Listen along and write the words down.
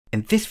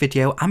In this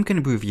video, I'm going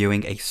to be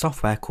reviewing a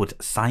software called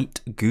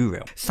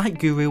SiteGuru.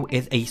 SiteGuru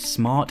is a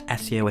smart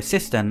SEO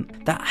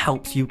assistant that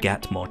helps you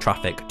get more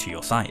traffic to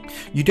your site.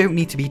 You don't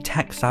need to be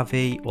tech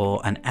savvy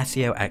or an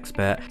SEO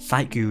expert.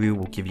 SiteGuru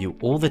will give you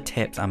all the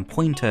tips and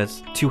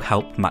pointers to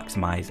help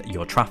maximize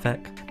your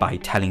traffic by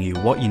telling you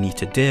what you need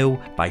to do,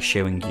 by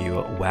showing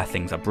you where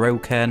things are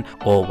broken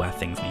or where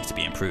things need to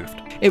be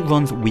improved. It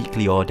runs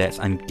weekly audits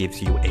and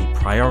gives you a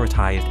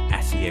prioritized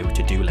SEO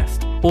to-do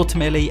list.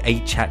 Ultimately, a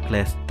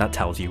checklist that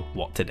tells you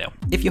what to do.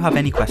 If you have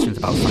any questions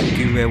about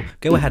SiteGuru,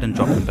 go ahead and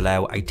drop them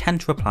below. I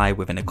tend to reply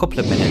within a couple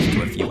of minutes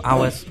to a few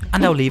hours,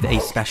 and I'll leave a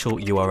special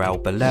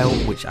URL below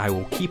which I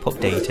will keep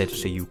updated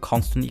so you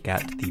constantly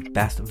get the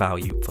best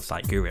value for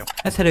SiteGuru.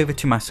 Let's head over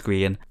to my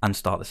screen and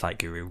start the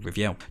SiteGuru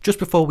review. Just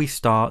before we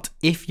start,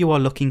 if you are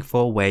looking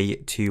for a way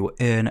to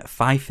earn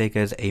 5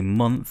 figures a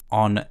month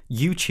on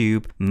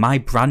YouTube, my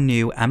brand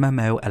new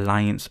MMO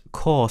Alliance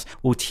course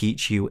will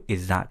teach you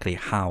exactly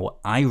how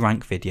I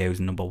rank videos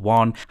number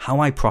 1, how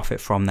I profit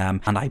from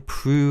them, and I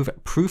prove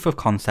proof of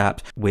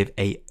concept with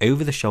a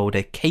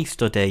over-the-shoulder case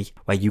study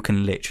where you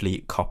can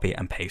literally copy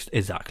and paste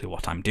exactly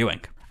what I'm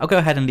doing. I'll go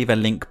ahead and leave a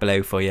link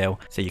below for you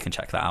so you can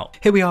check that out.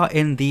 Here we are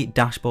in the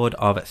dashboard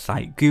of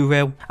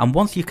SiteGuru, and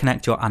once you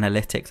connect your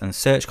analytics and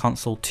search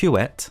console to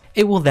it,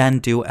 it will then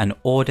do an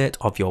audit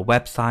of your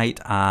website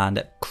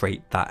and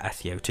create that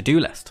SEO to-do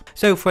list.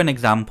 So for an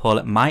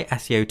example, my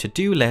SEO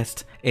to-do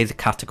list is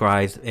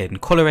categorized in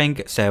coloring,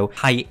 so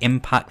high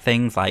impact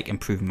things like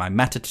improving my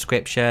meta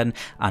description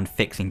and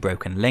fixing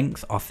broken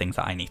links are things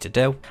that I need to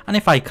do. And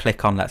if I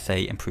click on, let's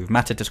say, improve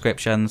meta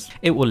descriptions,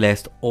 it will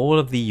list all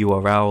of the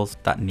URLs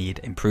that need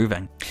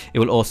improving. It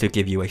will also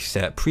give you a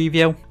SERP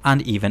preview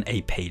and even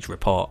a page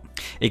report.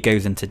 It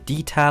goes into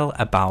detail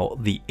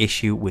about the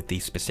issue with the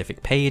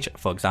specific page.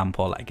 For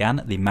example,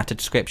 again, the meta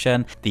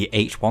description, the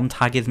H1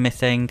 tag is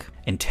missing,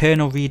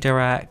 internal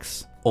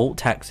redirects, alt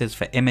texts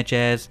for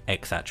images,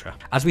 etc.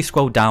 As we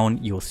scroll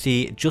down, you'll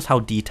see just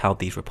how detailed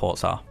these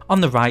reports are. On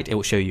the right, it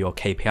will show you your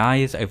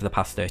KPIs over the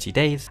past 30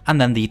 days,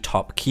 and then the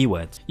top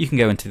keywords. You can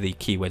go into the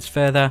keywords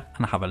further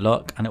and have a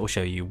look, and it will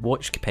show you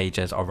which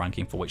pages are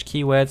ranking for which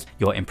keywords,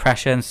 your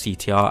impressions,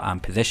 CTR,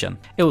 and position.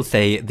 It will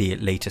say the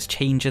latest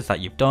changes that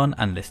you've done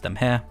and list them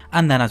here.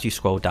 And then as you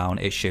scroll down,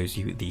 it shows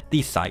you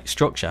the site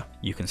structure.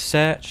 You can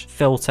search,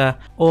 filter,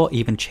 or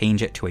even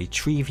change it to a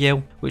tree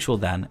view, which will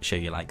then show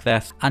you like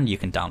this, and you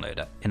can download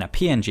it in a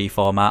PNG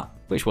format,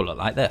 which will look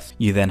like this.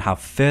 You then have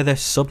further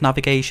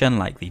sub-navigation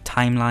like the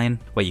timeline,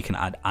 where you can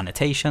add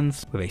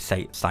annotations with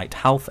a site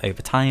health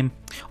over time.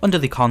 Under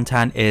the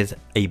content is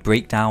a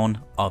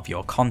breakdown of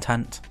your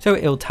content. So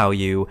it'll tell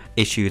you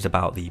issues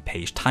about the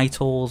page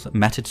titles,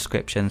 meta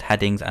descriptions,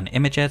 headings, and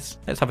images.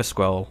 Let's have a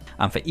scroll.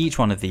 And for each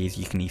one of these,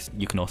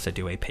 you can also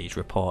do a page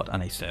report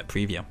and a SERP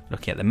preview.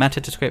 Looking at the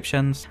meta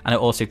descriptions, and it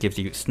also gives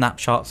you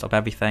snapshots of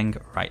everything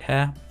right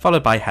here,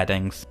 followed by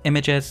headings,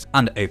 images,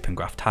 and open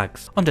graph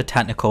tags. Under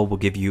technical, we'll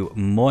give you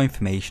more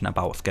information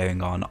about what's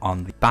going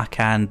on the back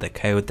end, the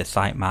code, the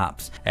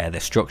sitemaps, the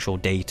structural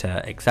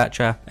data,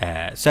 etc.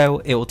 So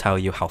it will tell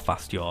you how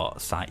fast your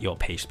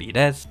page speed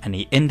is,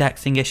 any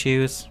indexing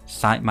issues,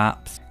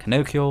 sitemaps,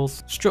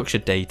 canonicals,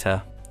 structured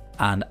data,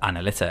 and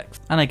analytics.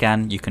 And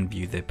again, you can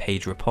view the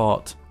page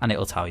report and it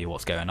will tell you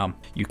what's going on.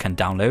 You can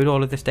download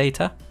all of this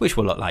data, which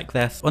will look like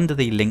this. Under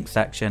the link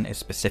section is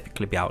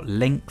specifically about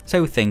links,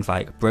 so things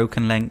like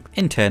broken link,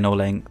 internal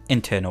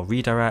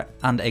redirect,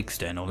 and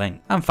external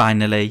link. And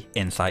finally,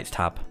 Insights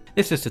tab.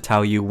 This is to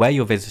tell you where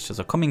your visitors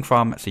are coming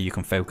from so you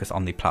can focus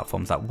on the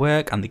platforms that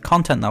work and the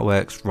content that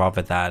works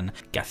rather than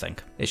guessing.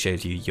 It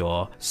shows you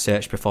your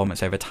search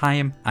performance over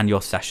time and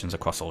your sessions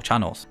across all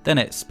channels. Then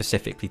it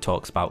specifically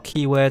talks about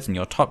keywords and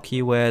your top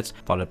keywords,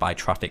 followed by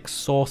traffic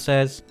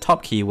sources,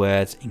 top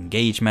keywords,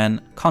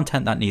 engagement,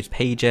 content that needs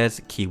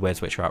pages,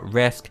 keywords which are at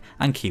risk,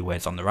 and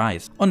keywords on the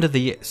rise. Under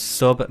the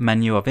sub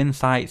menu of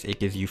insights, it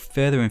gives you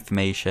further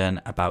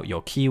information about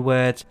your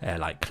keywords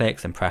like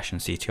clicks,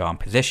 impressions, CTR, and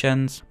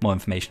positions, more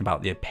information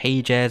about the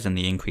pages and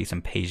the increase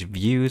in page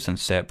views and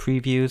SERP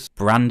previews,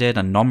 branded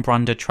and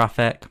non-branded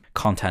traffic,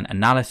 content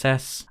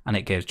analysis, and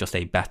it gives just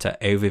a better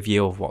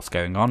overview of what's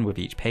going on with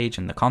each page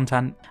and the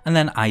content, and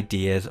then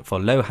ideas for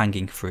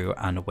low-hanging fruit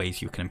and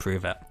ways you can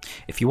improve it.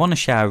 If you want to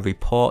share a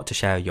report to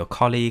share with your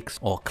colleagues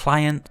or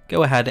client,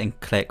 go ahead and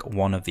click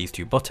one of these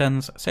two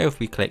buttons. So if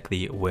we click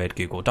the Word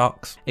Google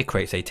Docs, it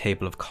creates a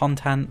table of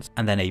contents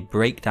and then a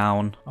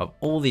breakdown of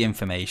all the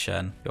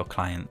information your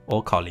client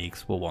or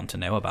colleagues will want to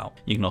know about.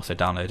 You can also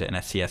download it in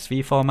a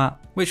CSV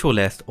format, which will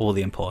list all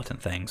the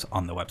important things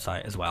on the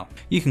website as well.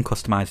 You can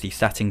customize the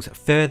settings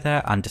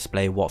further and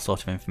display what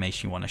sort of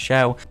information you want to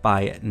show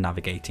by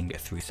navigating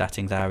through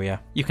settings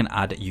area. You can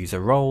add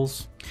user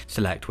roles,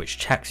 select which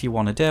checks you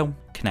want to do,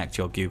 connect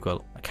your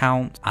Google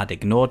account, add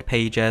ignored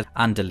pages,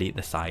 and delete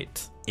the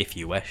site if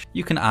you wish.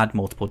 You can add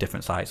multiple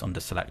different sites under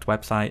select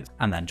websites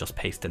and then just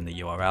paste in the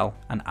URL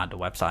and add a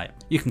website.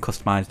 You can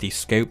customize the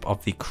scope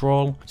of the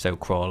crawl, so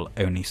crawl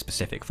only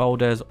specific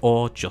folders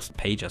or just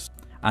pages.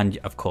 and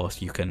of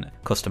course you can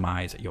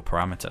customize your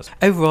parameters.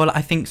 Overall,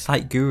 I think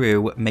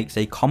SiteGuru makes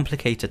a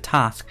complicated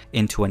task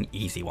into an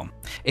easy one.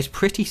 It's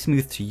pretty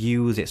smooth to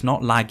use, it's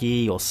not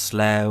laggy or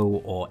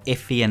slow or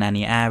iffy in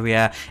any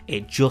area,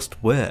 it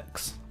just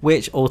works,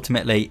 which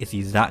ultimately is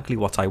exactly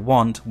what I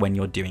want when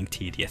you're doing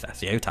tedious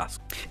SEO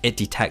tasks. It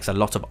detects a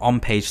lot of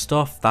on-page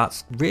stuff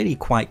that's really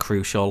quite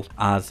crucial,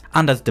 as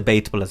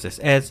debatable as this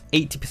is,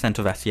 80%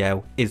 of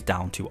SEO is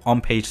down to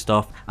on-page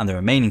stuff and the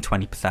remaining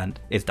 20%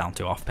 is down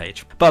to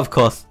off-page. But of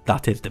course,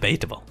 that is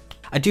debatable.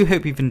 I do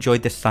hope you've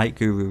enjoyed this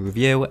SiteGuru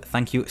review.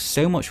 Thank you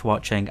so much for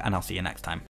watching, and I'll see you next time.